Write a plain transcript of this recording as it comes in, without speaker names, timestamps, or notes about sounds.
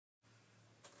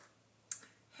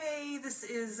this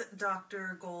is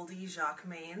Dr. Goldie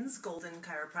Jacques-Maynes, Golden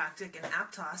Chiropractic and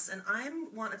Aptos, and I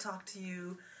want to talk to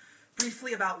you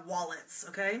briefly about wallets,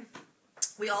 okay?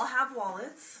 We all have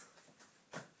wallets.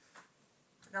 I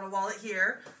got a wallet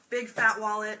here, big fat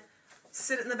wallet,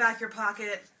 sit it in the back of your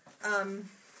pocket.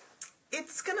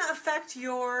 It's going to affect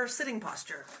your sitting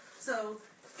posture. So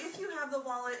if you have the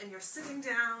wallet and you're sitting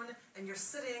down and you're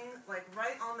sitting like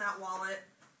right on that wallet,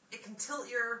 it can tilt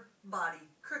your body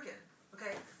crooked.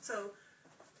 Okay, so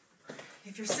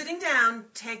if you're sitting down,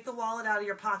 take the wallet out of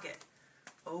your pocket.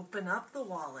 Open up the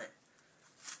wallet.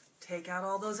 Take out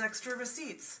all those extra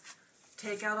receipts.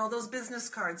 Take out all those business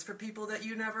cards for people that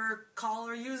you never call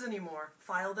or use anymore.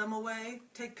 File them away.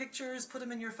 Take pictures. Put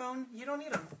them in your phone. You don't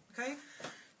need them, okay?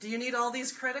 Do you need all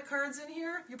these credit cards in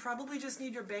here? You probably just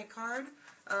need your bank card.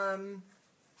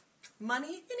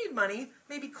 Money, you need money,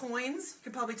 maybe coins. You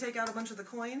could probably take out a bunch of the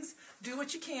coins. Do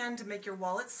what you can to make your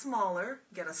wallet smaller,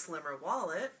 get a slimmer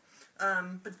wallet,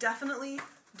 but definitely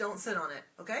don't sit on it,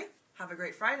 okay? Have a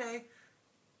great Friday.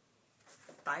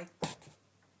 Bye.